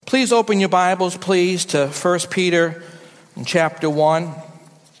Please open your Bibles, please, to 1 Peter chapter 1.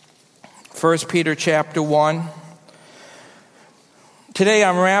 1 Peter chapter 1. Today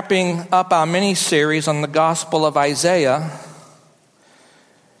I'm wrapping up our mini-series on the Gospel of Isaiah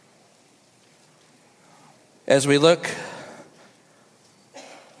as we look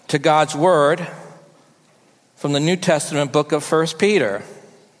to God's Word from the New Testament book of 1 Peter.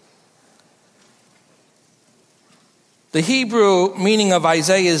 The Hebrew meaning of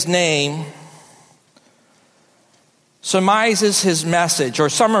Isaiah's name surmises his message, or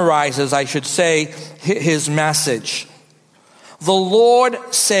summarizes, I should say, his message. The Lord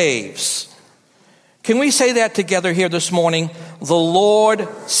saves. Can we say that together here this morning? The Lord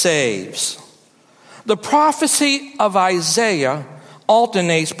saves. The prophecy of Isaiah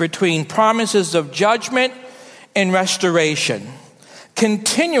alternates between promises of judgment and restoration,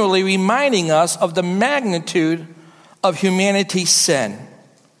 continually reminding us of the magnitude of humanity's sin,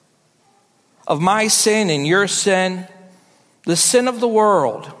 of my sin and your sin, the sin of the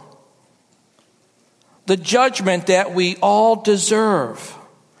world, the judgment that we all deserve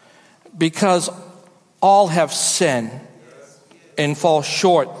because all have sinned and fall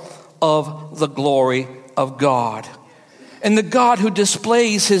short of the glory of God. And the God who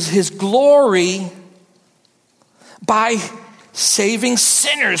displays his glory by saving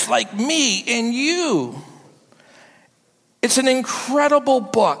sinners like me and you. It's an incredible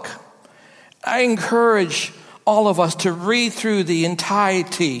book. I encourage all of us to read through the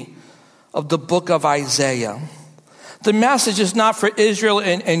entirety of the book of Isaiah. The message is not for Israel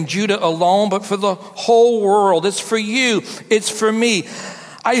and Judah alone, but for the whole world. It's for you. It's for me.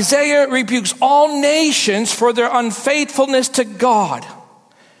 Isaiah rebukes all nations for their unfaithfulness to God.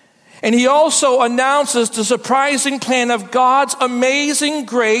 And he also announces the surprising plan of God's amazing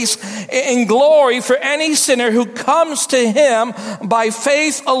grace and glory for any sinner who comes to him by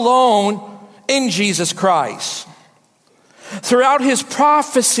faith alone in Jesus Christ. Throughout his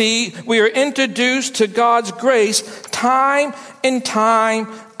prophecy, we are introduced to God's grace time and time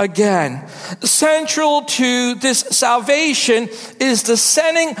again. Central to this salvation is the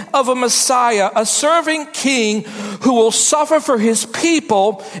sending of a Messiah, a serving king who will suffer for his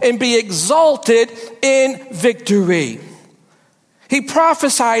people and be exalted in victory. He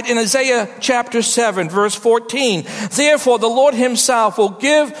prophesied in Isaiah chapter 7, verse 14, "Therefore the Lord himself will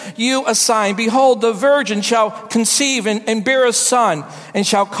give you a sign. Behold, the virgin shall conceive and bear a son, and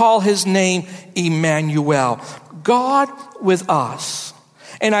shall call his name Emmanuel," God with us.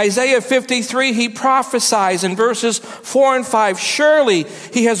 In Isaiah 53, he prophesies in verses 4 and 5, "Surely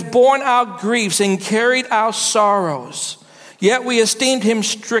he has borne our griefs and carried our sorrows. Yet we esteemed him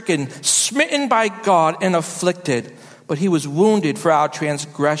stricken, smitten by God, and afflicted. But he was wounded for our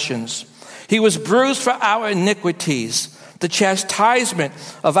transgressions. He was bruised for our iniquities. The chastisement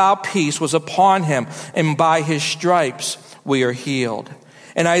of our peace was upon him, and by his stripes we are healed."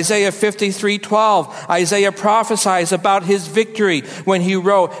 In Isaiah 53:12, Isaiah prophesies about his victory when he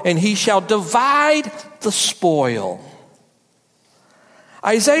wrote, "And he shall divide the spoil."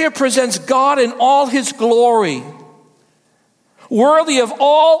 Isaiah presents God in all his glory, worthy of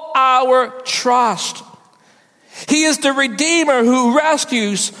all our trust. He is the Redeemer who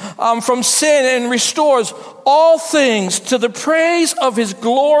rescues from sin and restores all things to the praise of his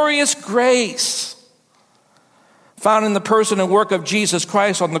glorious grace, found in the person and work of Jesus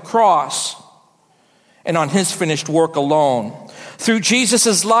Christ on the cross and on his finished work alone. Through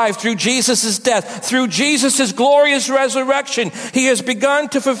Jesus' life, through Jesus' death, through Jesus' glorious resurrection, he has begun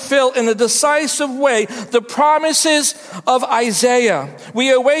to fulfill in a decisive way the promises of Isaiah.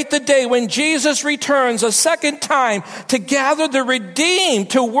 We await the day when Jesus returns a second time to gather the redeemed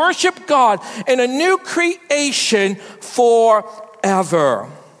to worship God in a new creation forever.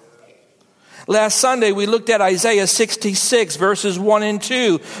 Last Sunday, we looked at Isaiah 66, verses 1 and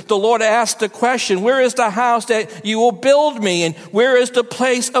 2. The Lord asked the question, "Where is the house that you will build me? And where is the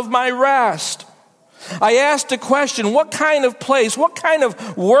place of my rest?" I asked the question, what kind of place, what kind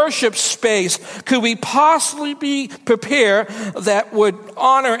of worship space could we possibly prepare that would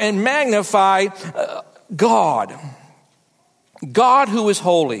honor and magnify God? God who is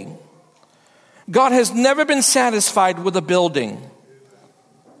holy. God has never been satisfied with a building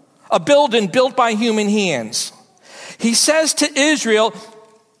built by human hands. He says to Israel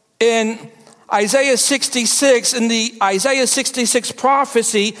in Isaiah 66, in the Isaiah 66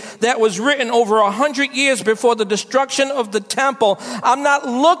 prophecy that was written over 100 years before the destruction of the temple, "I'm not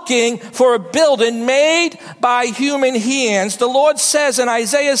looking for a building made by human hands." The Lord says in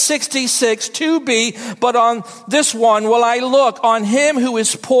Isaiah 66, 2b, "But on this one will I look, on him who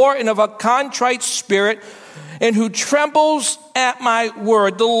is poor and of a contrite spirit, and who trembles at my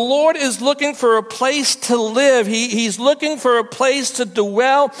word. The Lord is looking for a place to live. He's looking for a place to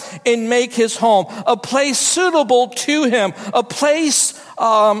dwell and make his home, a place suitable to him, a place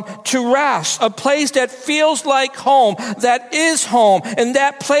to rest, a place that feels like home, that is home. And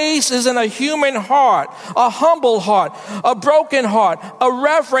that place is in a human heart, a humble heart, a broken heart, a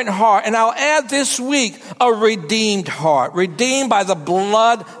reverent heart. And I'll add this week, a redeemed heart, redeemed by the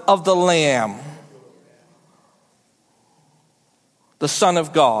blood of the Lamb, the Son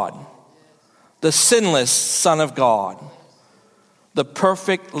of God, the sinless Son of God, the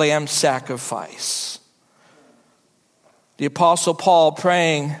perfect Lamb sacrifice. The Apostle Paul,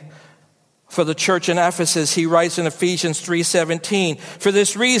 praying for the church in Ephesus, he writes in Ephesians 3:17, "For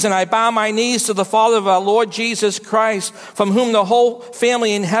this reason I bow my knees to the Father of our Lord Jesus Christ, from whom the whole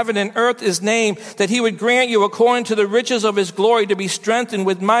family in heaven and earth is named, that he would grant you according to the riches of his glory to be strengthened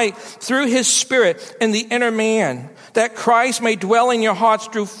with might through his Spirit in the inner man, that Christ may dwell in your hearts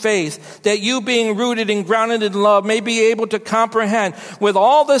through faith, that you being rooted and grounded in love may be able to comprehend with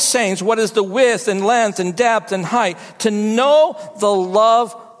all the saints what is the width and length and depth and height, to know the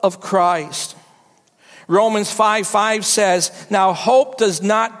love of Christ." Romans 5:5 says, "Now hope does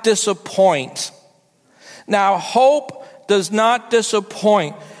not disappoint." Now hope does not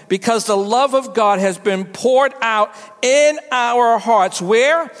disappoint, because the love of God has been poured out in our hearts.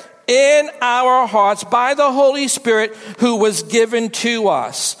 Where? In our hearts by the Holy Spirit who was given to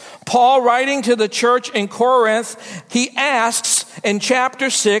us. Paul, writing to the church in Corinth, he asks in chapter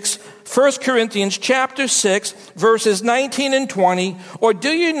 6, 1 Corinthians chapter 6, verses 19 and 20, "Or do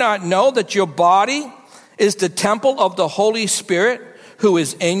you not know that your body is the temple of the Holy Spirit who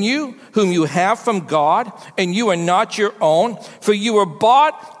is in you, whom you have from God, and you are not your own? For you were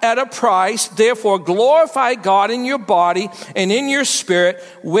bought at a price. Therefore glorify God in your body and in your spirit,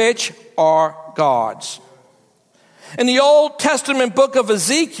 which are God's." In the Old Testament book of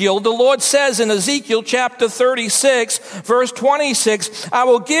Ezekiel, the Lord says in Ezekiel chapter 36, verse 26, "I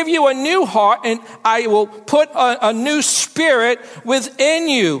will give you a new heart, and I will put a new spirit within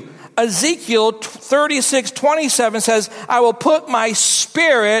you." Ezekiel 36:27 says, "I will put my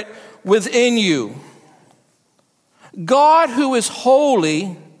spirit within you." God, who is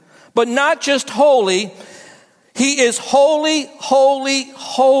holy, but not just holy, he is holy, holy,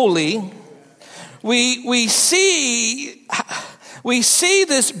 holy. We see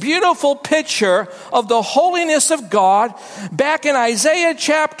this beautiful picture of the holiness of God back in Isaiah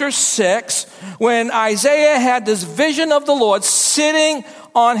chapter 6, when Isaiah had this vision of the Lord sitting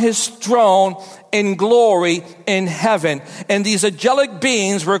on his throne in glory in heaven. And these angelic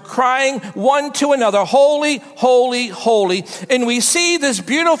beings were crying one to another, "Holy, holy, holy." And we see this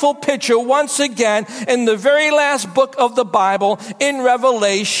beautiful picture once again in the very last book of the Bible, in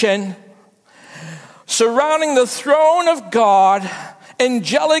Revelation. Surrounding the throne of God,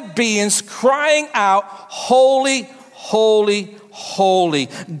 angelic beings crying out, "Holy, holy, holy."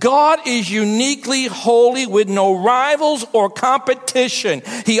 God is uniquely holy with no rivals or competition.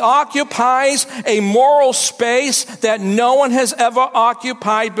 He occupies a moral space that no one has ever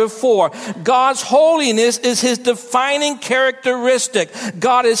occupied before. God's holiness is his defining characteristic.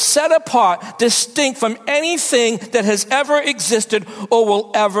 God is set apart, distinct from anything that has ever existed or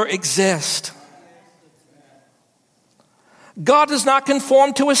will ever exist. God does not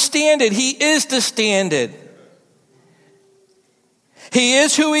conform to a standard. He is the standard. He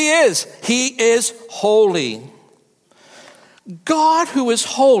is who he is. He is holy. God, who is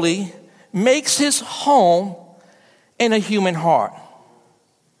holy, makes his home in a human heart.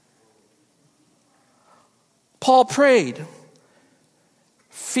 Paul prayed,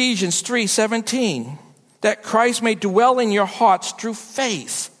 Ephesians 3:17, that Christ may dwell in your hearts through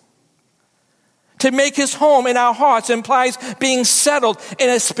faith. To make his home in our hearts implies being settled in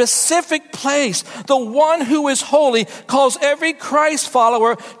a specific place. The one who is holy calls every Christ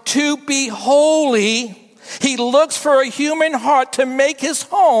follower to be holy. He looks for a human heart to make his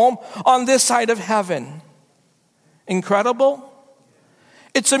home on this side of heaven. Incredible?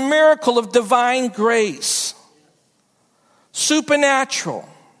 It's a miracle of divine grace. Supernatural.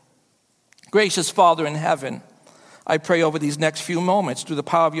 Gracious Father in heaven, I pray over these next few moments through the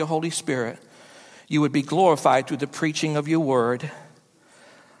power of your Holy Spirit, you would be glorified through the preaching of your word,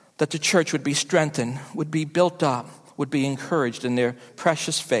 that the church would be strengthened, would be built up, would be encouraged in their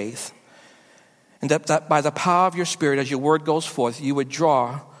precious faith, and that by the power of your Spirit, as your word goes forth, you would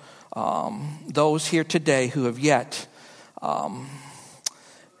draw those here today who have yet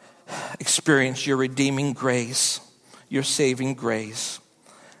experienced your redeeming grace, your saving grace.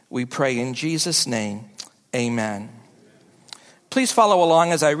 We pray in Jesus' name, amen. Please follow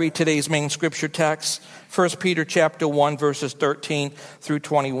along as I read today's main scripture text, 1 Peter chapter 1, verses 13 through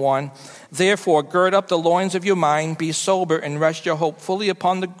 21. Therefore, gird up the loins of your mind, be sober, and rest your hope fully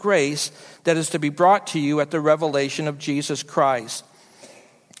upon the grace that is to be brought to you at the revelation of Jesus Christ.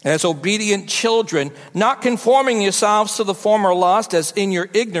 As obedient children, not conforming yourselves to the former lust as in your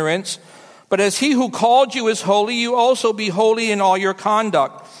ignorance, but as he who called you is holy, you also be holy in all your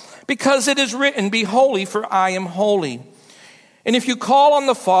conduct. Because it is written, be holy, for I am holy. And if you call on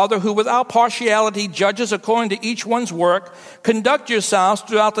the Father, who without partiality judges according to each one's work, conduct yourselves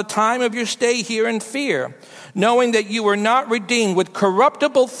throughout the time of your stay here in fear, knowing that you were not redeemed with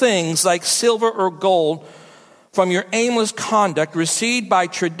corruptible things like silver or gold from your aimless conduct received by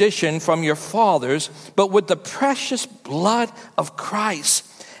tradition from your fathers, but with the precious blood of Christ,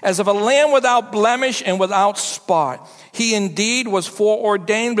 as of a lamb without blemish and without spot. He indeed was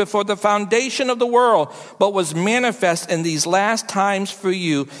foreordained before the foundation of the world, but was manifest in these last times for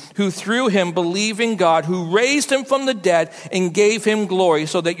you, who through him believe in God, who raised him from the dead and gave him glory,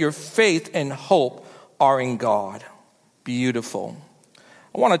 so that your faith and hope are in God. Beautiful.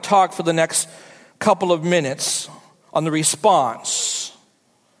 I want to talk for the next couple of minutes on the response.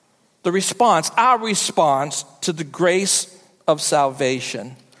 Our response to the grace of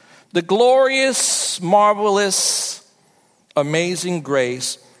salvation. The glorious, marvelous, amazing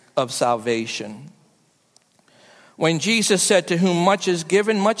grace of salvation. When Jesus said, to whom much is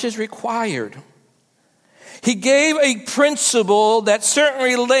given, much is required, he gave a principle that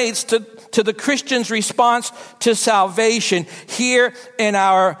certainly relates to the Christian's response to salvation here in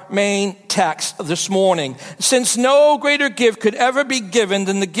our main text this morning. Since no greater gift could ever be given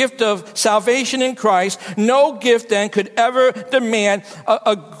than the gift of salvation in Christ, no gift then could ever demand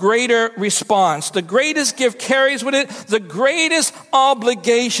a greater response. The greatest gift carries with it the greatest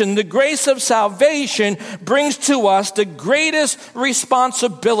obligation. The grace of salvation brings to us the greatest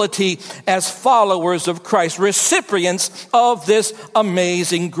responsibility as followers of Christ, recipients of this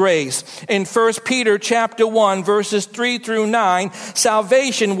amazing grace. In 1 Peter chapter 1, verses 3 through 9,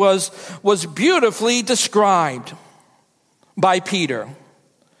 salvation was beautifully described by Peter.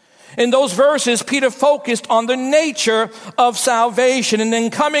 In those verses, Peter focused on the nature of salvation. And then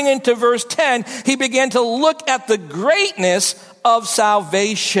coming into verse 10, he began to look at the greatness of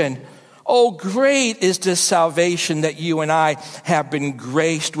salvation. Oh, great is this salvation that you and I have been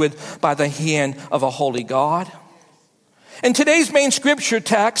graced with by the hand of a holy God. In today's main scripture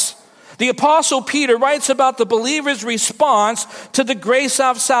text, the Apostle Peter writes about the believer's response to the grace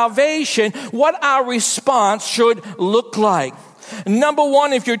of salvation, what our response should look like. Number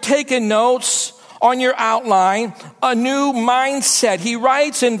one, if you're taking notes on your outline, a new mindset. He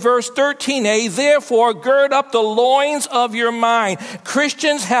writes in verse 13a, therefore gird up the loins of your mind.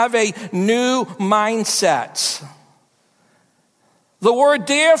 Christians have a new mindset. The word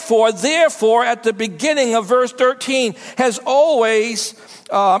therefore at the beginning of verse 13 as always,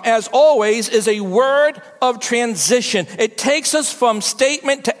 is a word of transition. It takes us from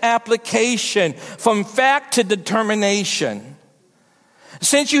statement to application, from fact to determination.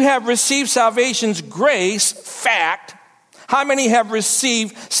 Since you have received salvation's grace, fact. How many have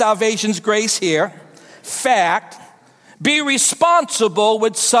received salvation's grace here? Fact. Be responsible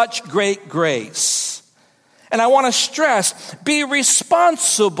with such great grace. And I want to stress, be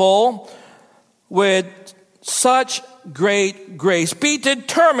responsible with such great grace. Be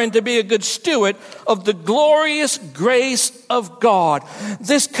determined to be a good steward of the glorious grace of God.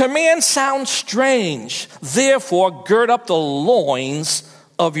 This command sounds strange. Therefore, gird up the loins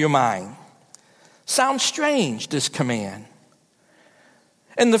of your mind. Sounds strange, this command.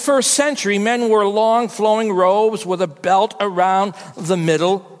 In the first century, men wore long flowing robes with a belt around the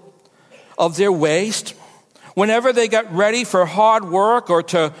middle of their waist. Whenever they got ready for hard work or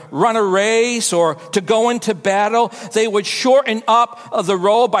to run a race or to go into battle, they would shorten up the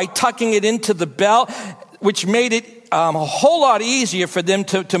robe by tucking it into the belt, which made it a whole lot easier for them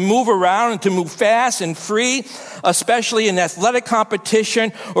to move around and to move fast and free, especially in athletic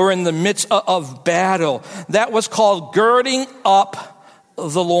competition or in the midst of battle. That was called girding up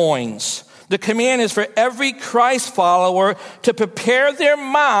the loins. The command is for every Christ follower to prepare their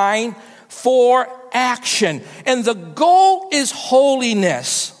mind for action. And the goal is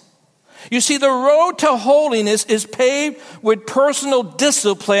holiness. You see, the road to holiness is paved with personal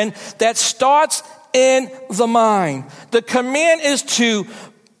discipline that starts in the mind. The command is to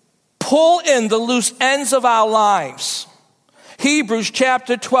pull in the loose ends of our lives. Hebrews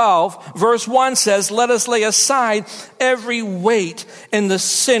chapter 12, verse 1 says, let us lay aside every weight and the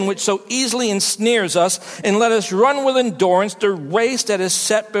sin which so easily ensnares us, and let us run with endurance the race that is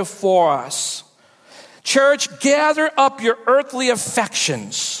set before us. Church, gather up your earthly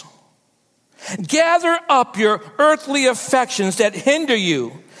affections. Gather up your earthly affections that hinder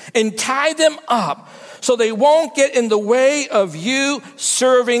you and tie them up so they won't get in the way of you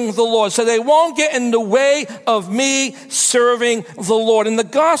serving the Lord. So they won't get in the way of me serving the Lord. In the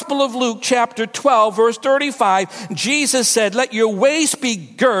Gospel of Luke, chapter 12, verse 35, Jesus said, "Let your waist be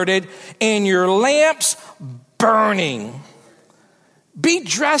girded and your lamps burning." Be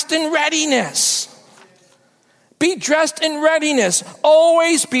dressed in readiness. Be dressed in readiness.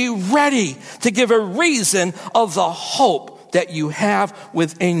 Always be ready to give a reason of the hope that you have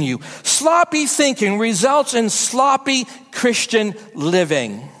within you. Sloppy thinking results in sloppy Christian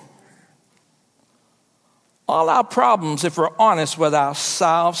living. All our problems, if we're honest with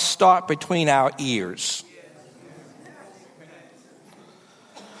ourselves, start between our ears.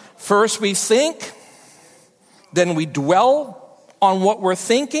 First we think, then we dwell on what we're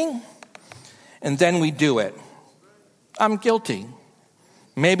thinking, and then we do it. I'm guilty.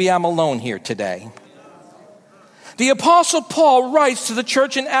 Maybe I'm alone here today. The Apostle Paul writes to the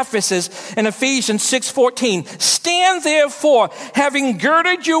church in Ephesus in Ephesians 6:14, "Stand therefore, having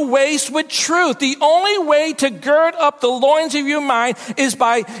girded your waist with truth." The only way to gird up the loins of your mind is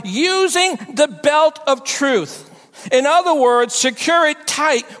by using the belt of truth. In other words, secure it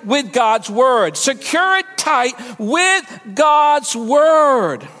tight with God's word. Secure it tight with God's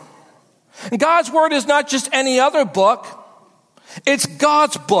word. God's word is not just any other book. It's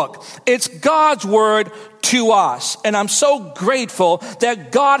God's book. It's God's word to us. And I'm so grateful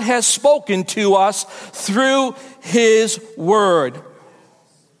that God has spoken to us through his word.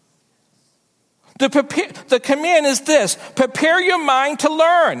 The command is this: prepare your mind to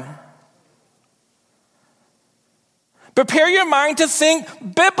learn. Prepare your mind to think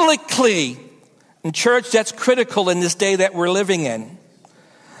biblically. In church, that's critical in this day that we're living in.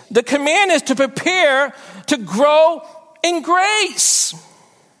 The command is to prepare to grow in grace.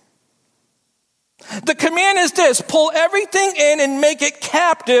 The command is this: pull everything in and make it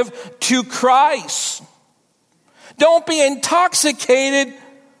captive to Christ. Don't be intoxicated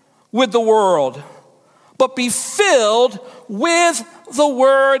with the world, but be filled with the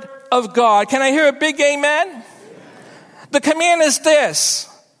word of God. Can I hear a big amen? The command is this: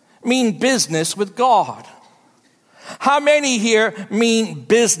 mean business with God. How many here mean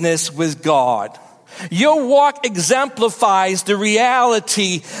business with God? Your walk exemplifies the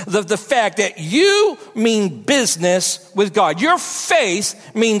reality of the fact that you mean business with God. Your faith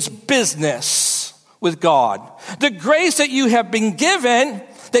means business with God. The grace that you have been given,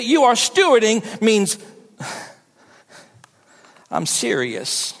 that you are stewarding, means I'm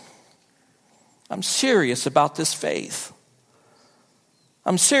serious. I'm serious about this faith.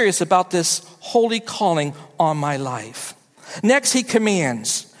 I'm serious about this holy calling on my life. Next, he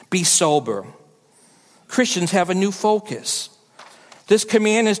commands, be sober. Christians have a new focus. This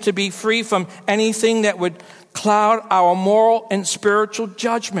command is to be free from anything that would cloud our moral and spiritual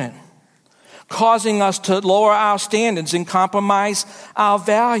judgment, causing us to lower our standards and compromise our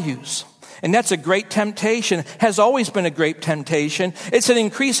values. And that's a great temptation, has always been a great temptation. It's an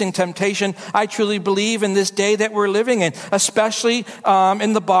increasing temptation, I truly believe, in this day that we're living in, especially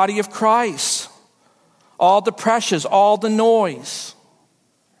in the body of Christ. All the pressures, all the noise.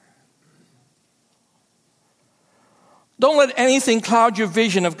 Don't let anything cloud your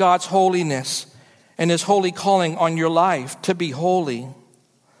vision of God's holiness and his holy calling on your life to be holy.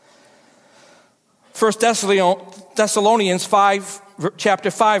 1 Thessalonians 5,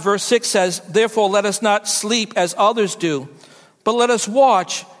 chapter 5, verse 6 says, "Therefore let us not sleep as others do, but let us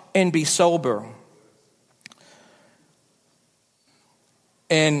watch and be sober."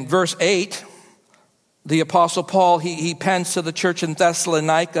 In verse 8, the Apostle Paul, he pens to the church in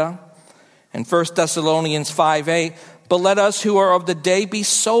Thessalonica in 1 Thessalonians 5:8, "But let us who are of the day be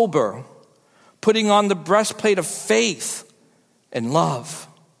sober, putting on the breastplate of faith and love,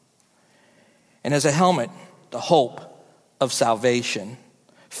 and as a helmet, the hope of salvation."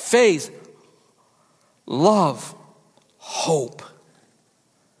 Faith, love, hope.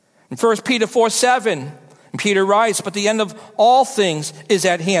 In 1 Peter 4:7, Peter writes, "But the end of all things is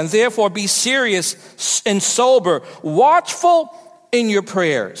at hand. Therefore be serious and sober, watchful in your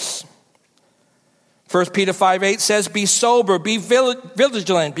prayers." 1 Peter 5:8 says, "Be sober, be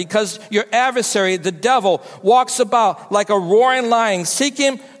vigilant, because your adversary, the devil, walks about like a roaring lion,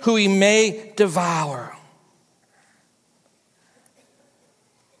 seeking who he may devour."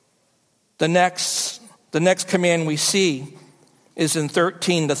 The next command we see is in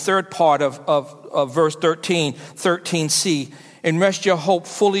 13, the third part of verse 13, 13c. "And rest your hope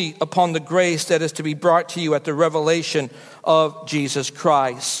fully upon the grace that is to be brought to you at the revelation of Jesus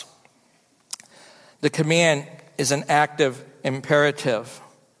Christ." The command is an active imperative.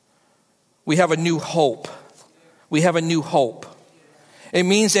 We have a new hope. We have a new hope. It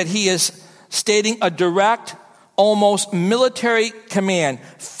means that he is stating a direct, almost military command.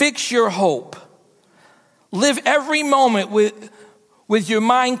 Fix your hope. Live every moment with your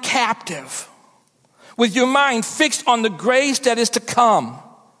mind captive, with your mind fixed on the grace that is to come,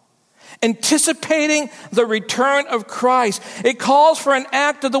 anticipating the return of Christ. It calls for an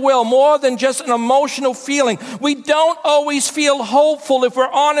act of the will more than just an emotional feeling. We don't always feel hopeful if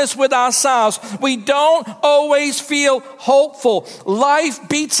we're honest with ourselves. We don't always feel hopeful. Life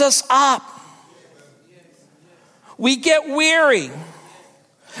beats us up. We get weary.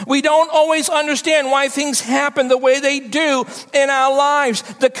 We don't always understand why things happen the way they do in our lives.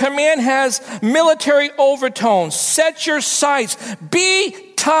 The command has military overtones. Set your sights.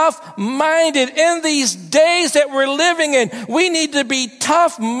 Be tough-minded in these days that we're living in. We need to be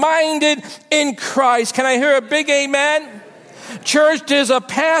tough-minded in Christ. Can I hear a big amen? Church, there's a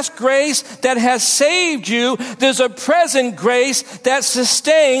past grace that has saved you. There's a present grace that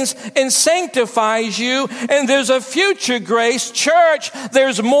sustains and sanctifies you. And there's a future grace. Church,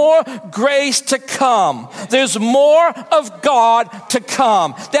 there's more grace to come. There's more of God to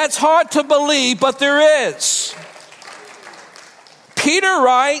come. That's hard to believe, but there is. Peter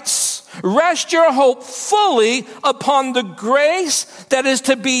writes, rest your hope fully upon the grace that is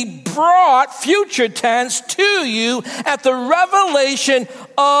to be brought, future tense, to you at the revelation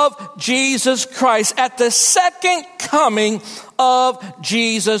of Jesus Christ, at the second coming of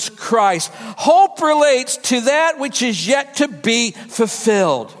Jesus Christ. Hope relates to that which is yet to be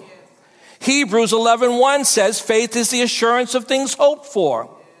fulfilled. Hebrews 11:1 says, faith is the assurance of things hoped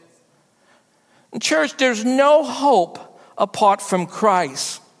for. In church, there's no hope apart from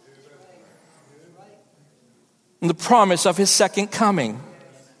Christ and the promise of his second coming.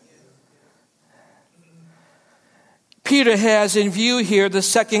 Peter has in view here the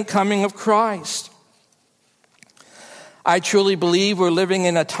second coming of Christ. I truly believe we're living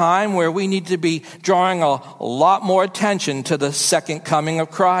in a time where we need to be drawing a lot more attention to the second coming of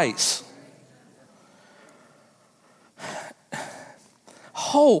Christ.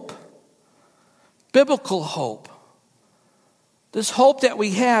 Hope, biblical hope. This hope that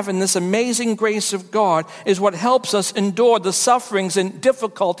we have in this amazing grace of God is what helps us endure the sufferings and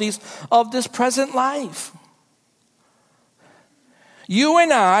difficulties of this present life. You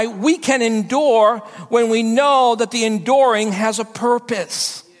and I, we can endure when we know that the enduring has a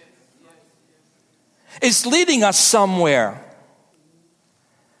purpose. It's leading us somewhere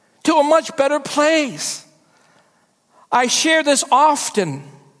to a much better place. I share this often.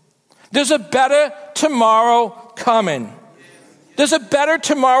 There's a better tomorrow coming. There's a better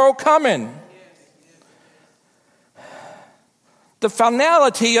tomorrow coming. The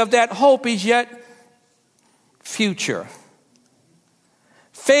finality of that hope is yet future.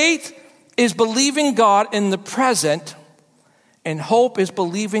 Faith is believing God in the present, and hope is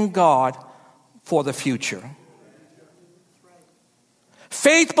believing God for the future.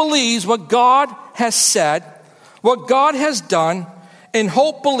 Faith believes what God has said, what God has done, and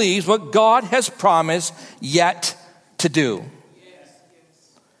hope believes what God has promised yet to do.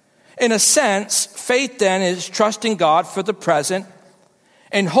 In a sense, faith then is trusting God for the present,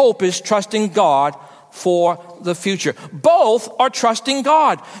 and hope is trusting God for the future. Both are trusting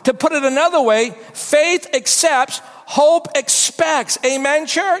God. To put it another way, faith accepts, hope expects. Amen,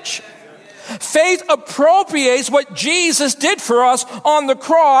 church? Faith appropriates what Jesus did for us on the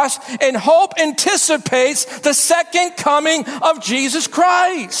cross, and hope anticipates the second coming of Jesus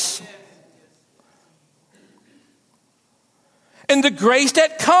Christ. And the grace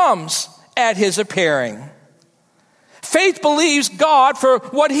that comes at his appearing. Faith believes God for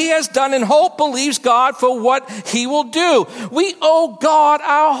what he has done, and hope believes God for what he will do. We owe God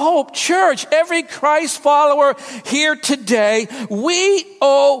our hope. Church, every Christ follower here today, we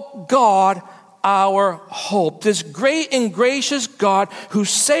owe God our hope. This great and gracious God who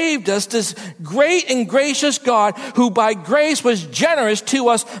saved us, this great and gracious God who by grace was generous to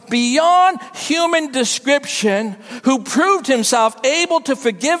us beyond human description, who proved himself able to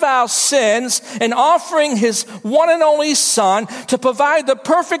forgive our sins and offering his one and only Son to provide the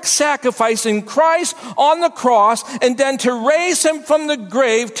perfect sacrifice in Christ on the cross, and then to raise him from the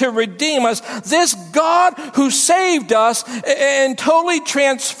grave to redeem us. This God who saved us and totally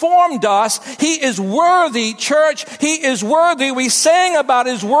transformed us, he is worthy, church. He is worthy. We sang about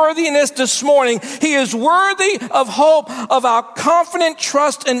his worthiness this morning. He is worthy of hope, of our confident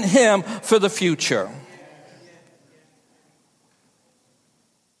trust in him for the future.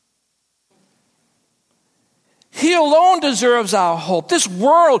 He alone deserves our hope. This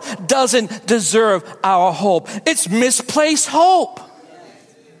world doesn't deserve our hope. It's misplaced hope.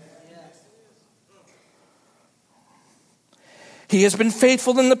 He has been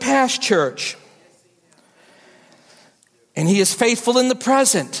faithful in the past, church. And he is faithful in the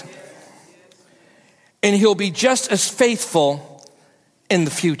present. And he'll be just as faithful in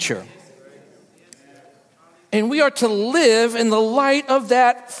the future. And we are to live in the light of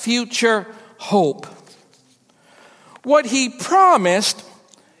that future hope. What he promised,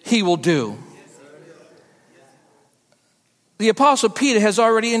 he will do. The Apostle Peter has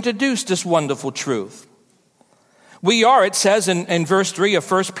already introduced this wonderful truth. We are, it says in verse 3 of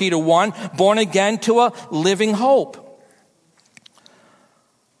 1 Peter 1, born again to a living hope.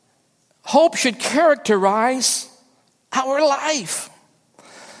 Hope should characterize our life.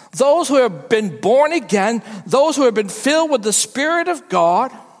 Those who have been born again, those who have been filled with the Spirit of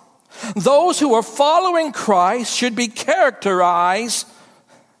God, those who are following Christ should be characterized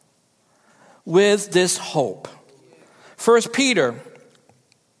with this hope. 1 Peter,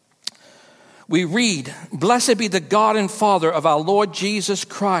 we read, "Blessed be the God and Father of our Lord Jesus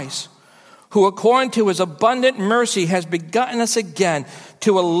Christ, who according to his abundant mercy has begotten us again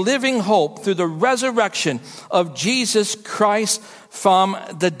to a living hope through the resurrection of Jesus Christ from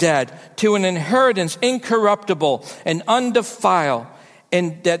the dead, to an inheritance incorruptible and undefiled,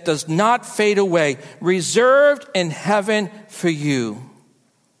 and that does not fade away, reserved in heaven for you."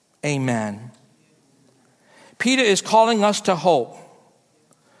 Amen. Peter is calling us to hope.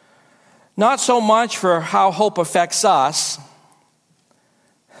 Not so much for how hope affects us,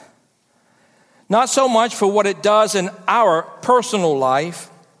 not so much for what it does in our personal life,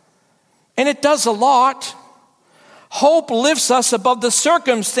 and it does a lot. Hope lifts us above the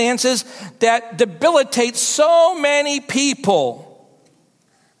circumstances that debilitate so many people.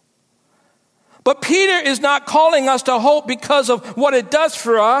 But Peter is not calling us to hope because of what it does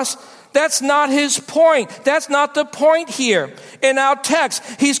for us. That's not his point. That's not the point here in our text.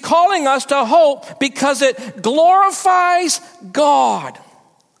 He's calling us to hope because it glorifies God.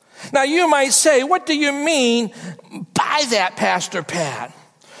 Now you might say, what do you mean by that, Pastor Pat?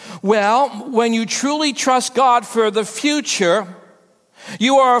 Well, when you truly trust God for the future,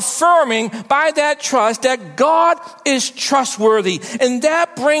 you are affirming by that trust that God is trustworthy, and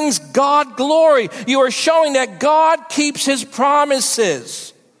that brings God glory. You are showing that God keeps his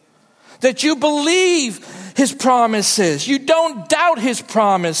promises, that you believe his promises. You don't doubt his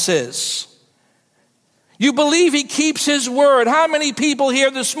promises. You believe he keeps his word. How many people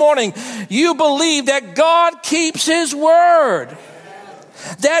here this morning, you believe that God keeps his word?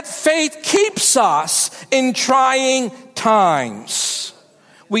 That faith keeps us in trying times.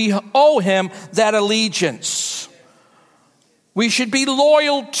 We owe him that allegiance. We should be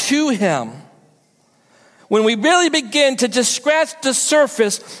loyal to him. When we really begin to just scratch the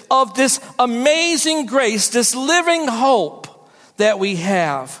surface of this amazing grace, this living hope that we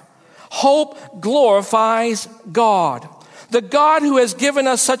have, hope glorifies God. The God who has given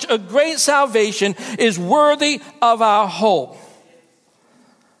us such a great salvation is worthy of our hope.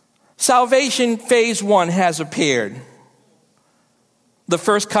 Salvation phase 1 has appeared. The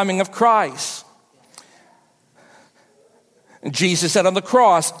first coming of Christ. Jesus said on the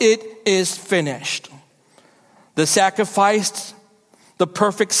cross, "It is finished." The sacrifice, the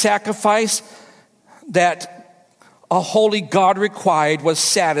perfect sacrifice that a holy God required, was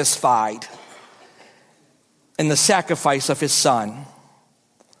satisfied in the sacrifice of his Son.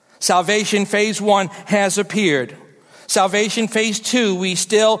 Salvation phase 1 has appeared. Salvation phase 2 we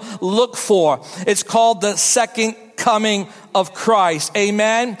still look for. It's called the second coming of Christ.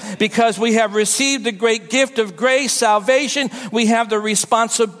 Amen? Because we have received the great gift of grace, salvation, we have the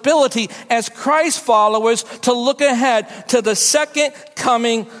responsibility as Christ followers to look ahead to the second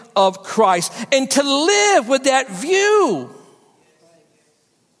coming of Christ and to live with that view.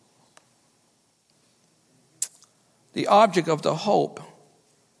 The object of the hope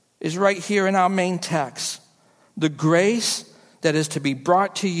is right here in our main text. The grace that is to be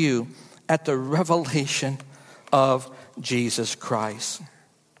brought to you at the revelation of Jesus Christ.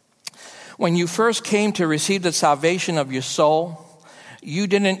 When you first came to receive the salvation of your soul, you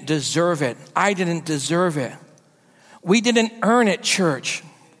didn't deserve it. I didn't deserve it. We didn't earn it, church.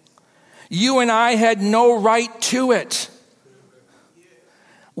 You and I had no right to it.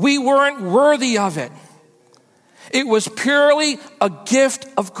 We weren't worthy of it. It was purely a gift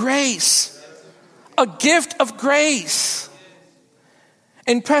of grace. A gift of grace.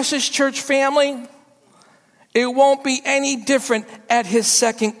 And precious church family, It won't be any different at his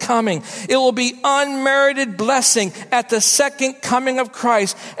second coming. It will be unmerited blessing at the second coming of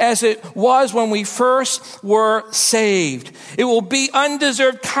Christ as it was when we first were saved. It will be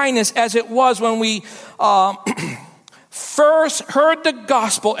undeserved kindness as it was when we first heard the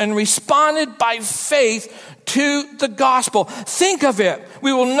gospel and responded by faith to the gospel. Think of it.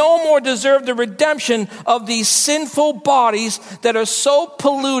 We will no more deserve the redemption of these sinful bodies that are so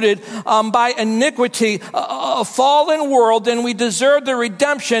polluted by iniquity, a fallen world, than we deserve the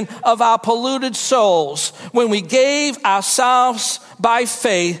redemption of our polluted souls when we gave ourselves by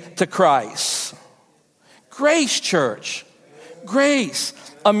faith to Christ. Grace, church. Grace.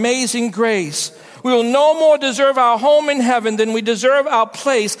 Amazing grace. We will no more deserve our home in heaven than we deserve our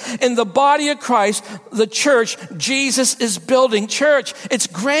place in the body of Christ, the church Jesus is building. Church, it's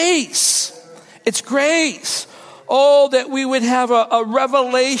grace. It's grace. Oh, that we would have a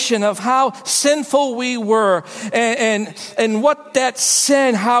revelation of how sinful we were and what that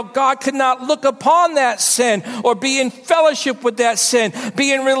sin, how God could not look upon that sin or be in fellowship with that sin,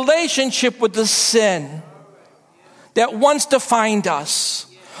 be in relationship with the sin that once defined us.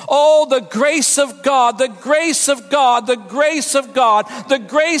 Oh, the grace of God, the grace of God, the grace of God, the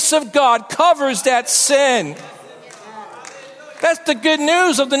grace of God covers that sin. That's the good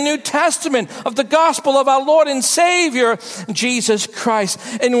news of the New Testament, of the gospel of our Lord and Savior, Jesus Christ.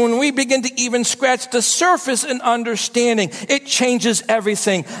 And when we begin to even scratch the surface in understanding, it changes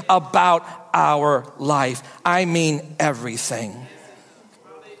everything about our life. I mean everything.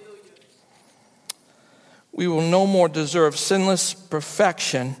 We will no more deserve sinless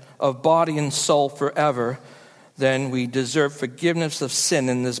perfection of body and soul forever than we deserve forgiveness of sin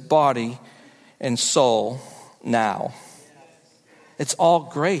in this body and soul now. It's all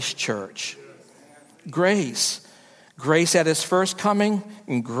grace, church. Grace. Grace at his first coming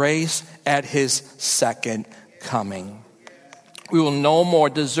and grace at his second coming. We will no more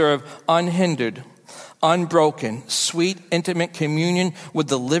deserve unhindered, unbroken, sweet, intimate communion with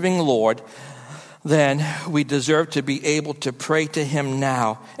the living Lord then we deserve to be able to pray to him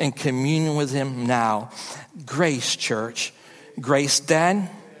now and commune with him now. Grace, church. Grace then,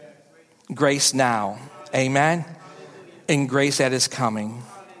 grace now. Amen? And grace at his coming.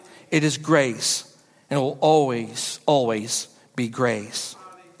 It is grace, and it will always, always be grace.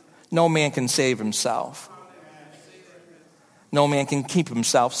 No man can save himself. No man can keep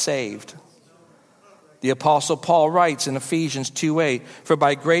himself saved. The Apostle Paul writes in Ephesians 2:8, "For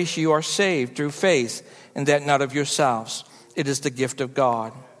by grace you are saved through faith, and that not of yourselves. It is the gift of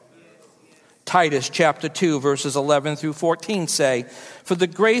God." Titus chapter 2, verses 11 through 14 say, "For the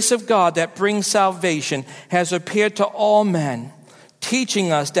grace of God that brings salvation has appeared to all men,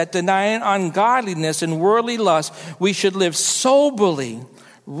 teaching us that denying ungodliness and worldly lust, we should live soberly,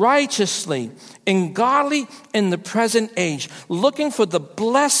 righteously, and godly in the present age, looking for the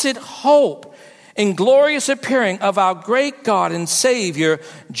blessed hope and glorious appearing of our great God and Savior,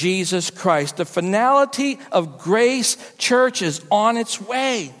 Jesus Christ." The finality of grace, church, is on its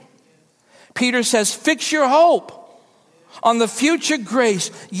way. Peter says, fix your hope on the future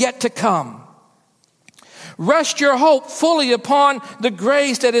grace yet to come. Rest your hope fully upon the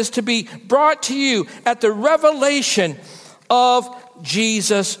grace that is to be brought to you at the revelation of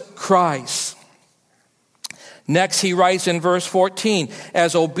Jesus Christ. Next, he writes in verse 14,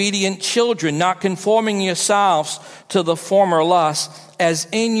 "As obedient children, not conforming yourselves to the former lusts, as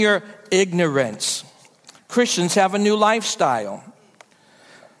in your ignorance." Christians have a new lifestyle.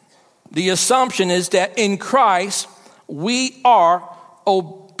 The assumption is that in Christ, we are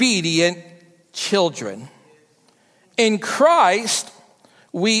obedient children. In Christ,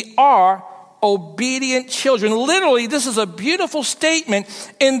 we are obedient children. Literally, this is a beautiful statement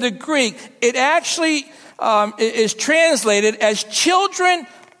in the Greek. It actually is translated as children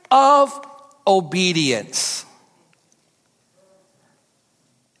of obedience.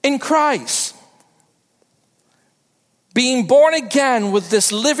 In Christ, being born again with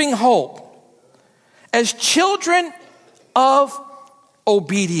this living hope, as children of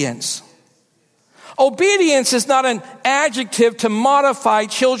obedience. Obedience is not an adjective to modify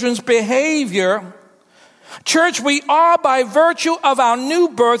children's behavior. Church, we are, by virtue of our new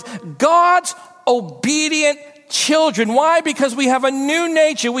birth, God's obedient children. Why? Because we have a new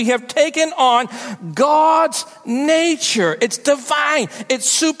nature. We have taken on God's nature. It's divine. It's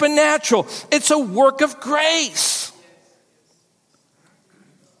supernatural. It's a work of grace.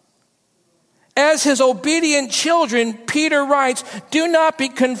 As his obedient children, Peter writes, "Do not be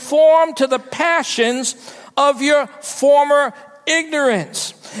conformed to the passions of your former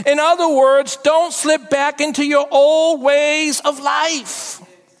ignorance." In other words, don't slip back into your old ways of life.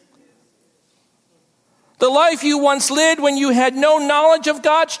 The life you once lived when you had no knowledge of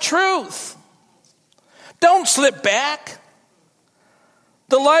God's truth. Don't slip back.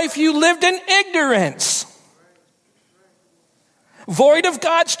 The life you lived in ignorance, void of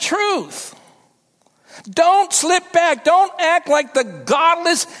God's truth. Don't slip back. Don't act like the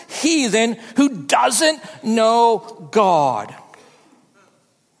godless heathen who doesn't know God.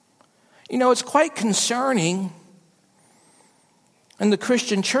 You know, it's quite concerning in the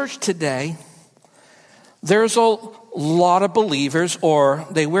Christian church today. There's a lot of believers, or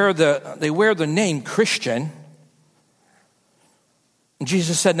they wear the name Christian.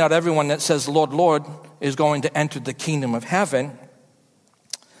 Jesus said, not everyone that says, Lord, Lord, is going to enter the kingdom of heaven.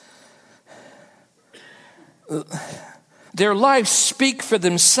 Their lives speak for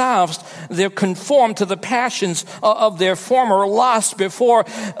themselves. They're conformed to the passions of their former lust before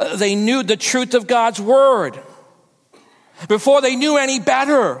they knew the truth of God's word, before they knew any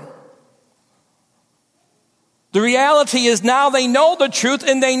better. The reality is now they know the truth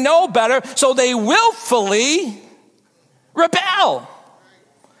and they know better, so they willfully rebel.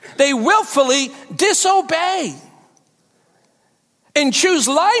 They willfully disobey and choose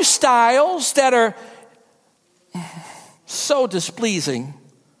lifestyles that are so displeasing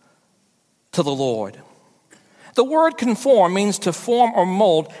to the Lord. The word conform means to form or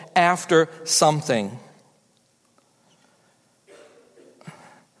mold after something.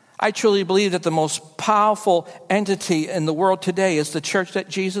 I truly believe that the most powerful entity in the world today is the church that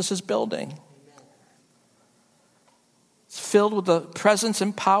Jesus is building. It's filled with the presence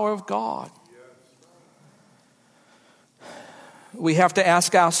and power of God. We have to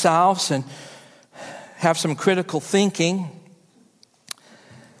ask ourselves and have some critical thinking.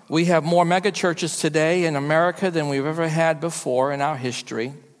 We have more megachurches today in America than we've ever had before in our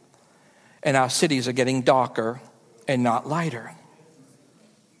history. And our cities are getting darker and not lighter.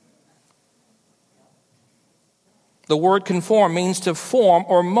 The word conform means to form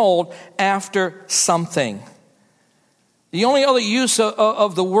or mold after something. The only other use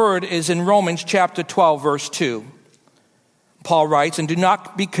of the word is in Romans chapter 12, verse 2. Paul writes, and do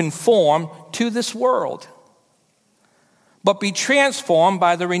not be conformed to this world, but be transformed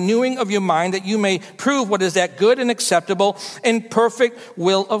by the renewing of your mind, that you may prove what is that good and acceptable and perfect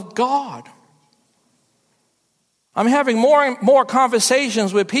will of God. I'm having more and more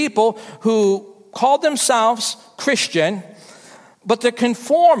conversations with people who call themselves Christian, but they're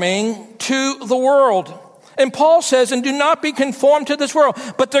conforming to the world. And Paul says, and do not be conformed to this world,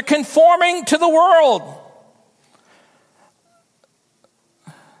 but they're conforming to the world.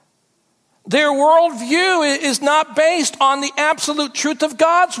 Their worldview is not based on the absolute truth of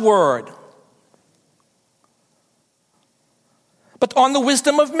God's word, but on the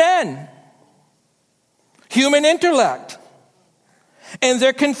wisdom of men, human intellect. And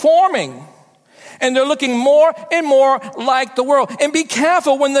they're conforming. And they're looking more and more like the world. And be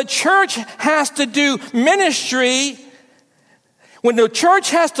careful, when the church has to do ministry, when the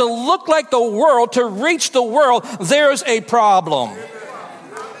church has to look like the world to reach the world, there's a problem.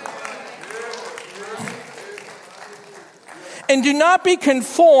 And do not be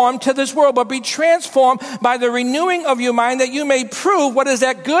conformed to this world, but be transformed by the renewing of your mind, that you may prove what is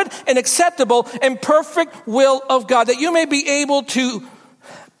that good and acceptable and perfect will of God. That you may be able to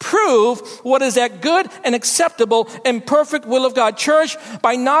prove what is that good and acceptable and perfect will of God. Church,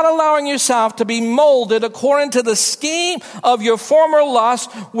 by not allowing yourself to be molded according to the scheme of your former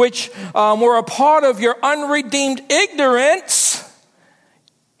lusts, which were a part of your unredeemed ignorance,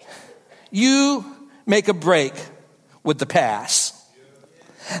 you make a break with the past.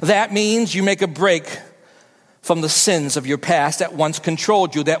 That means you make a break from the sins of your past that once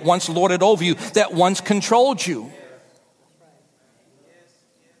controlled you, that once lorded over you, that once controlled you.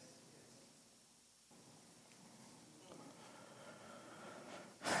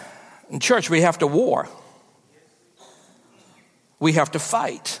 In church, we have to war. We have to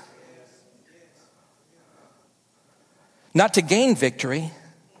fight. Not to gain victory,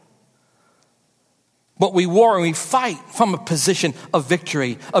 but we war and we fight from a position of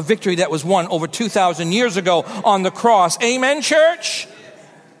victory. A victory that was won over 2,000 years ago on the cross. Amen, church?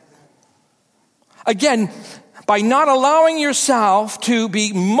 Again, by not allowing yourself to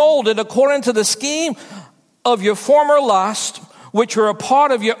be molded according to the scheme of your former lust, which were a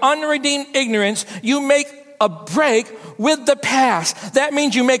part of your unredeemed ignorance, you make a break with the past. That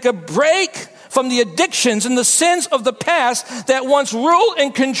means you make a break from the addictions and the sins of the past that once ruled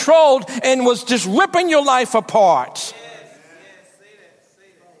and controlled and was just ripping your life apart.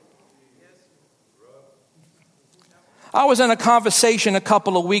 I was in a conversation a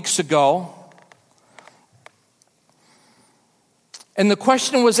couple of weeks ago, and the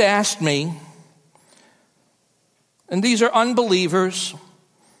question was asked me, And these are unbelievers.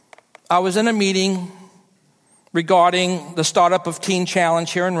 I was in a meeting regarding the startup of Teen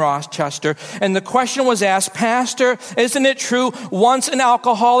Challenge here in Rochester. And the question was asked, Pastor, isn't it true, once an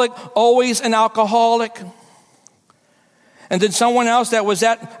alcoholic, always an alcoholic? And then someone else that was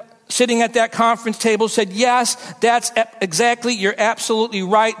sitting at that conference table said, yes, that's exactly, you're absolutely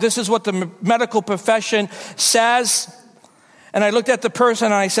right. This is what the medical profession says. And I looked at the person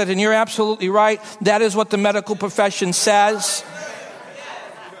and I said, and you're absolutely right. That is what the medical profession says.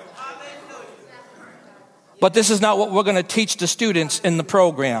 But this is not what we're going to teach the students in the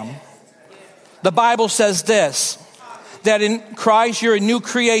program. The Bible says this, that in Christ you're a new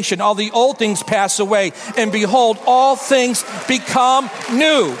creation. All the old things pass away, and behold, all things become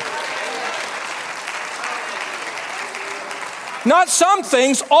new. Not some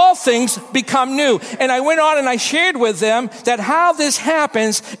things, all things become new. And I went on and I shared with them that how this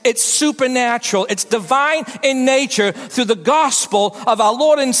happens, it's supernatural. It's divine in nature through the gospel of our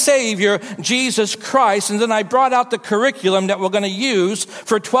Lord and Savior, Jesus Christ. And then I brought out the curriculum that we're going to use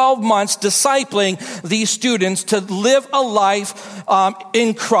for 12 months, discipling these students to live a life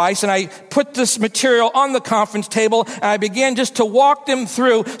in Christ. And I put this material on the conference table, and I began just to walk them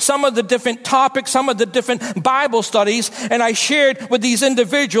through some of the different topics, some of the different Bible studies, and I shared with these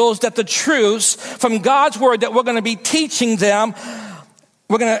individuals that the truths from God's word that we're going to be teaching them,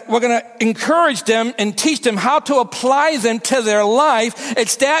 we're going to encourage them and teach them how to apply them to their life.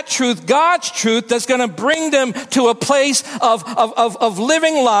 It's that truth, God's truth, that's going to bring them to a place of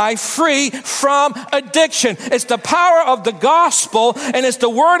living life free from addiction. It's the power of the gospel, and it's the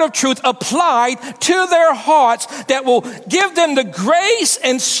word of truth applied to their hearts that will give them the grace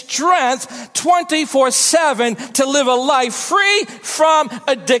and strength 24/7 to live a life free from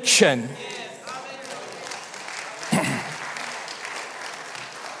addiction.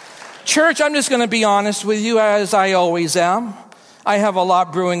 Church, I'm just going to be honest with you, as I always am. I have a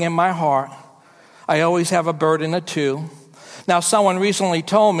lot brewing in my heart. I always have a burden or two. Now, someone recently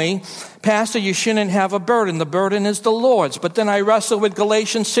told me, Pastor, you shouldn't have a burden. The burden is the Lord's. But then I wrestle with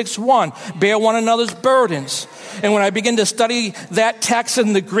Galatians 6:1, bear one another's burdens. And when I begin to study that text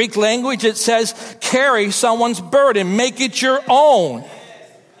in the Greek language, it says, carry someone's burden, make it your own.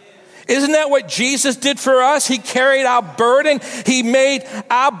 Isn't that what Jesus did for us? He carried our burden. He made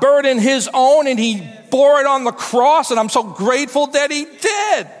our burden his own, and he bore it on the cross, and I'm so grateful that he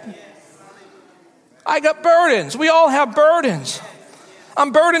did. I got burdens. We all have burdens.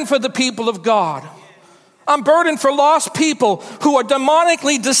 I'm burdened for the people of God. I'm burdened for lost people who are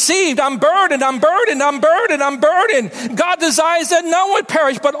demonically deceived. I'm burdened. God desires that none would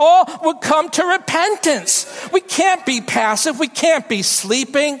perish, but all would come to repentance. We can't be passive. We can't be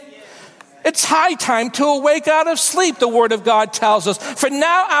sleeping. It's high time to awake out of sleep, the word of God tells us. For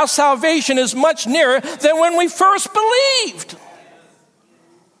now our salvation is much nearer than when we first believed.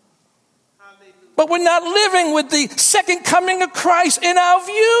 But we're not living with the second coming of Christ in our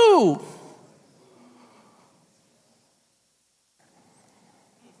view.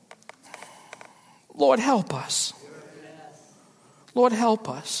 Lord, help us. Lord, help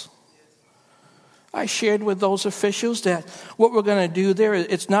us. I shared with those officials that what we're going to do there,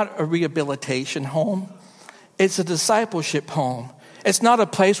 it's not a rehabilitation home. It's a discipleship home. It's not a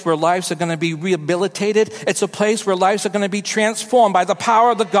place where lives are going to be rehabilitated. It's a place where lives are going to be transformed by the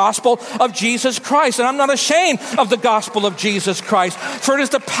power of the gospel of Jesus Christ. And I'm not ashamed of the gospel of Jesus Christ, for it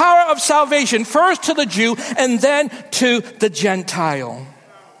is the power of salvation, first to the Jew and then to the Gentile.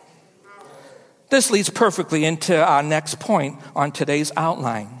 This leads perfectly into our next point on today's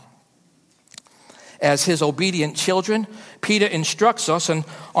outline. As his obedient children, Peter instructs us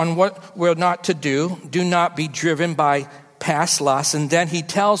on what we're not to do. Do not be driven by past lusts. And then he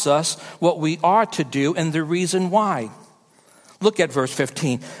tells us what we are to do and the reason why. Look at verse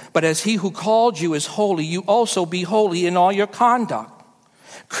 15. But as he who called you is holy, you also be holy in all your conduct.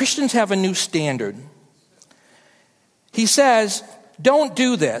 Christians have a new standard. He says, don't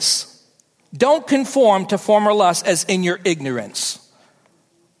do this. Don't conform to former lusts as in your ignorance.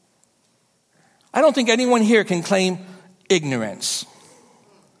 I don't think anyone here can claim ignorance.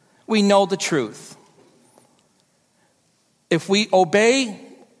 We know the truth. If we obey,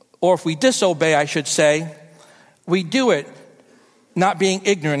 or if we disobey, I should say, we do it not being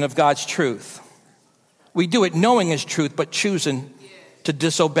ignorant of God's truth. We do it knowing his truth, but choosing to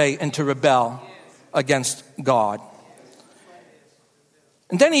disobey and to rebel against God.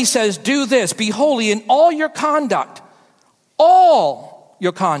 And then he says, do this, be holy in all your conduct. All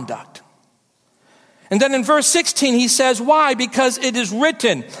your conduct. And then in verse 16, he says, why? Because it is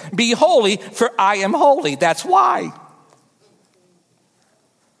written, be holy, for I am holy. That's why.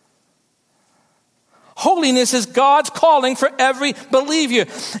 Holiness is God's calling for every believer.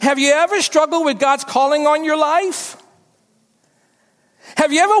 Have you ever struggled with God's calling on your life?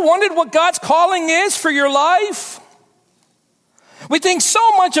 Have you ever wondered what God's calling is for your life? We think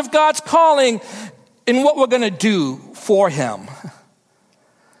so much of God's calling in what we're going to do for him.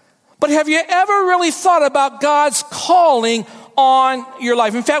 But have you ever really thought about God's calling on your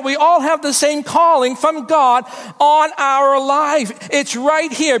life? In fact, we all have the same calling from God on our life. It's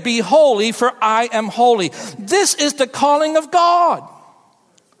right here. Be holy, for I am holy. This is the calling of God.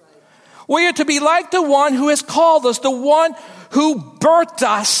 We are to be like the one who has called us, the one who birthed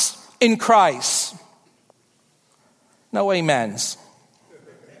us in Christ. No amens.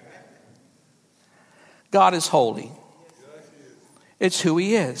 God is holy. It's who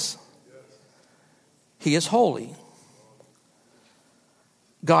he is. He is holy.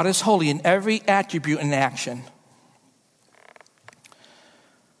 God is holy in every attribute and action.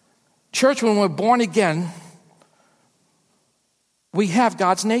 Church, when we're born again, we have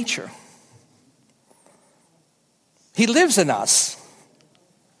God's nature. He lives in us.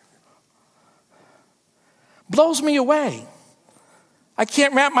 Blows me away. I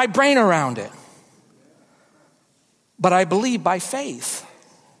can't wrap my brain around it. But I believe by faith.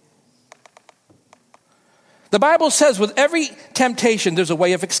 The Bible says with every temptation, there's a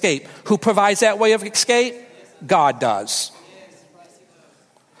way of escape. Who provides that way of escape? God does.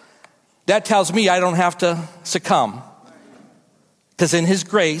 That tells me I don't have to succumb. Because in his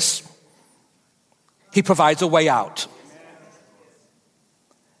grace, he provides a way out.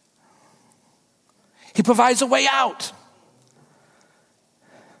 He provides a way out.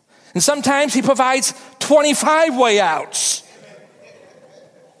 And sometimes he provides 25 way outs.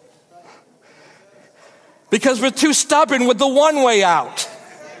 Because we're too stubborn with the one way out.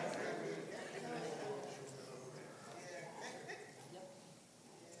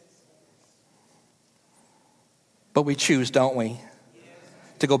 But we choose, don't we?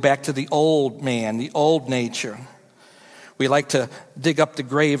 To go back to the old man, the old nature. We like to dig up the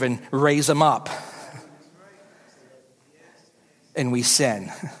grave and raise him up. And we sin.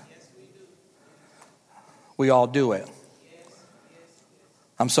 We all do it.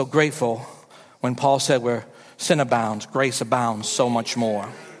 I'm so grateful when Paul said where sin abounds, grace abounds so much more.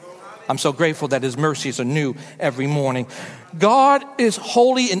 I'm so grateful that his mercies are new every morning. God is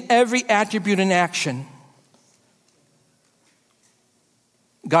holy in every attribute and action.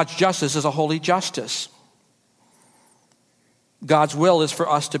 God's justice is a holy justice. God's will is for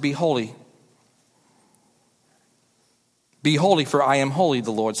us to be holy. Be holy, for I am holy,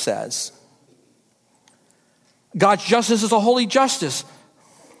 the Lord says. God's justice is a holy justice.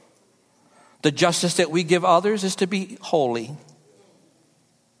 The justice that we give others is to be holy.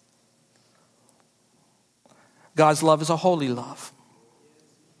 God's love is a holy love.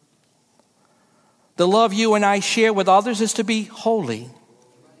 The love you and I share with others is to be holy.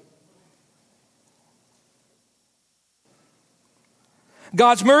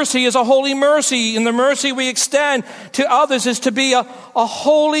 God's mercy is a holy mercy, and the mercy we extend to others is to be a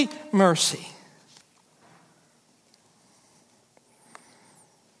holy mercy.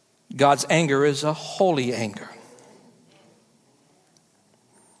 God's anger is a holy anger.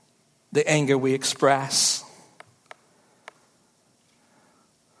 The anger we express.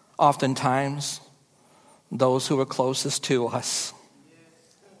 Oftentimes, those who are closest to us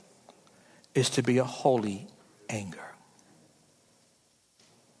is to be a holy anger.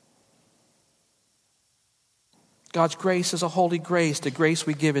 God's grace is a holy grace. The grace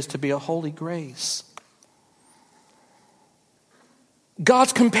we give is to be a holy grace.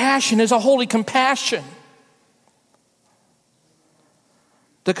 God's compassion is a holy compassion.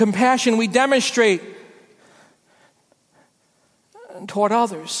 The compassion we demonstrate toward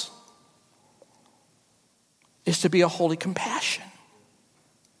others is to be a holy compassion.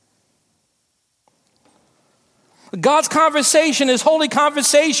 God's conversation is holy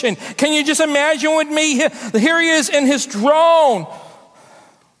conversation. Can you just imagine with me? Here he is in his throne.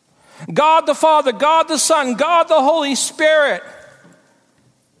 God the Father, God the Son, God the Holy Spirit.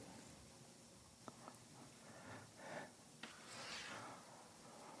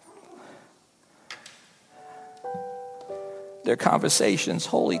 Their conversations,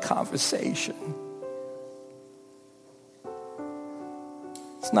 holy conversation.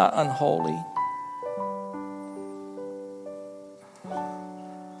 It's not unholy.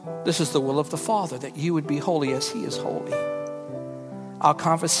 This is the will of the Father, that you would be holy as he is holy. Our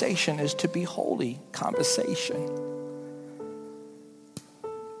conversation is to be holy conversation.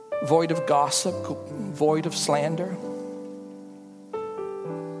 Void of gossip, void of slander,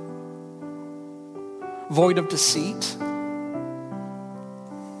 void of deceit.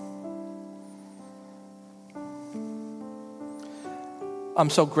 I'm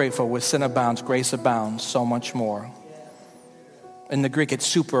so grateful. Where sin abounds, grace abounds so much more. In the Greek, it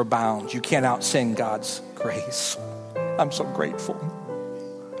superabounds. You can't out-sin God's grace. I'm so grateful.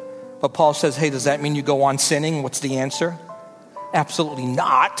 But Paul says, hey, does that mean you go on sinning? What's the answer? Absolutely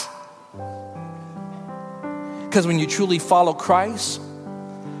not. Because when you truly follow Christ,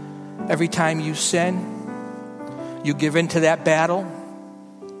 every time you sin, you give into that battle,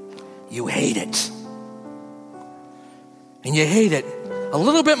 you hate it. And you hate it a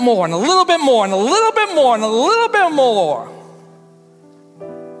little bit more and a little bit more and a little bit more and a little bit more.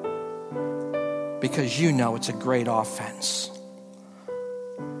 Because you know it's a great offense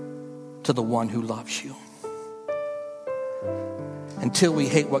to the one who loves you. Until we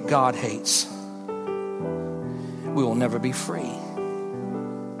hate what God hates, we will never be free.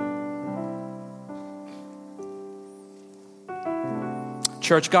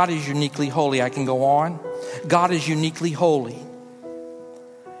 Church, God is uniquely holy. I can go on. God is uniquely holy.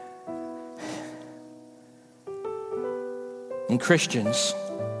 And Christians,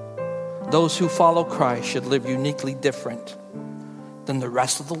 those who follow Christ should live uniquely different than the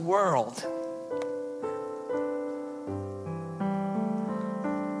rest of the world.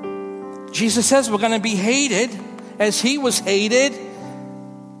 Jesus says we're going to be hated as he was hated,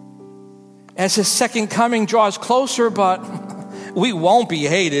 as his second coming draws closer, but we won't be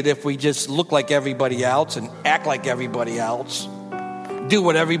hated if we just look like everybody else and act like everybody else, do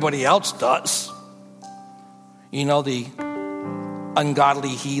what everybody else does. You know, the ungodly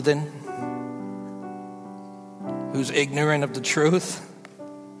heathen who's ignorant of the truth.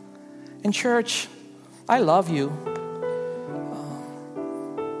 In church, I love you.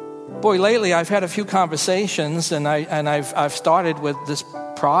 Boy, lately I've had a few conversations, and I've started with this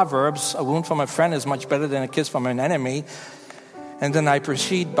Proverbs: a wound from a friend is much better than a kiss from an enemy. And then I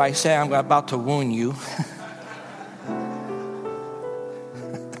proceed by saying, I'm about to wound you.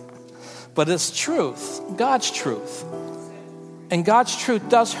 But it's truth, God's truth. And God's truth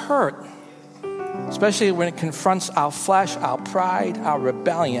does hurt, especially when it confronts our flesh, our pride, our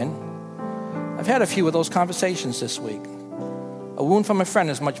rebellion. I've had a few of those conversations this week. A wound from a friend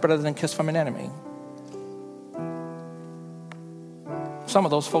is much better than a kiss from an enemy. Some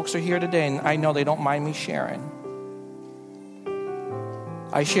of those folks are here today, and I know they don't mind me sharing.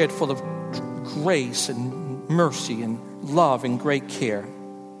 I shared full of grace and mercy and love and great care.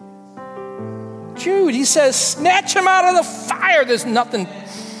 Jude, he says, snatch him out of the fire. There's nothing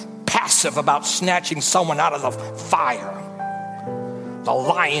passive about snatching someone out of the fire, the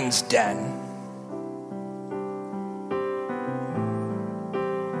lion's den.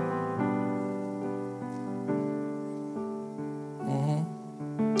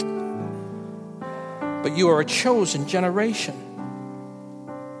 But you are a chosen generation,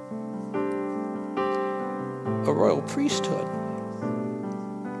 a royal priesthood.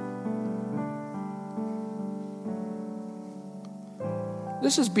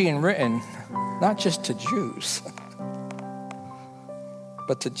 This is being written not just to Jews,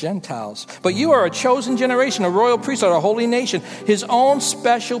 but to Gentiles. But you are a chosen generation, a royal priesthood, a holy nation, his own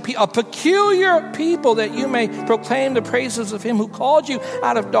special people, a peculiar people, that you may proclaim the praises of him who called you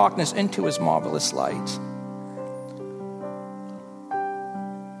out of darkness into his marvelous light.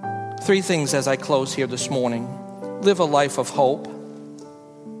 3 things as I close here this morning. Live a life of hope.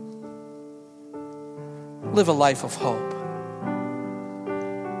 Live a life of hope.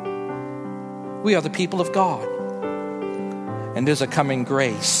 We are the people of God. And there's a coming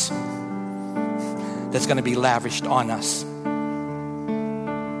grace that's going to be lavished on us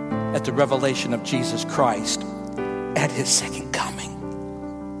at the revelation of Jesus Christ at his second coming.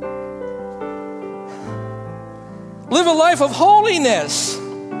 Live a life of holiness.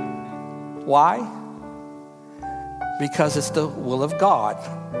 Why? Because it's the will of God.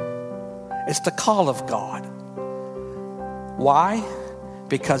 It's the call of God. Why?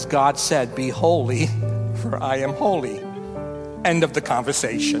 Because God said, be holy, for I am holy. End of the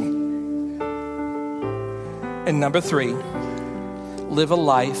conversation. And number 3, live a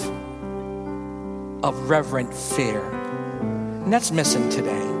life of reverent fear. And that's missing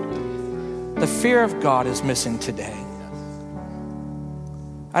today. The fear of God is missing today.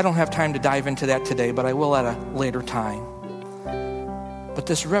 I don't have time to dive into that today, but I will at a later time. But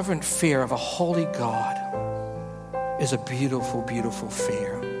this reverent fear of a holy God is a beautiful, beautiful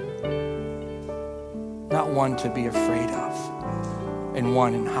fear. Not one to be afraid of, and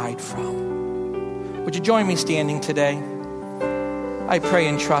one and hide from. Would you join me standing today? I pray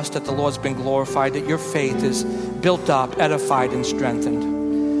and trust that the Lord's been glorified, that your faith is built up, edified, and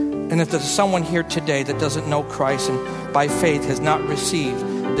strengthened. And if there's someone here today that doesn't know Christ and by faith has not received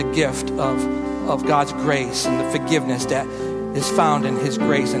the gift of God's grace and the forgiveness that is found in his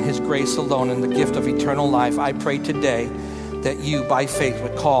grace and his grace alone, and the gift of eternal life. I pray today that you, by faith,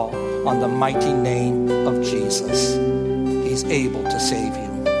 would call on the mighty name of Jesus. He's able to save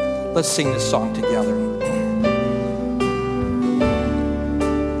you. Let's sing this song together.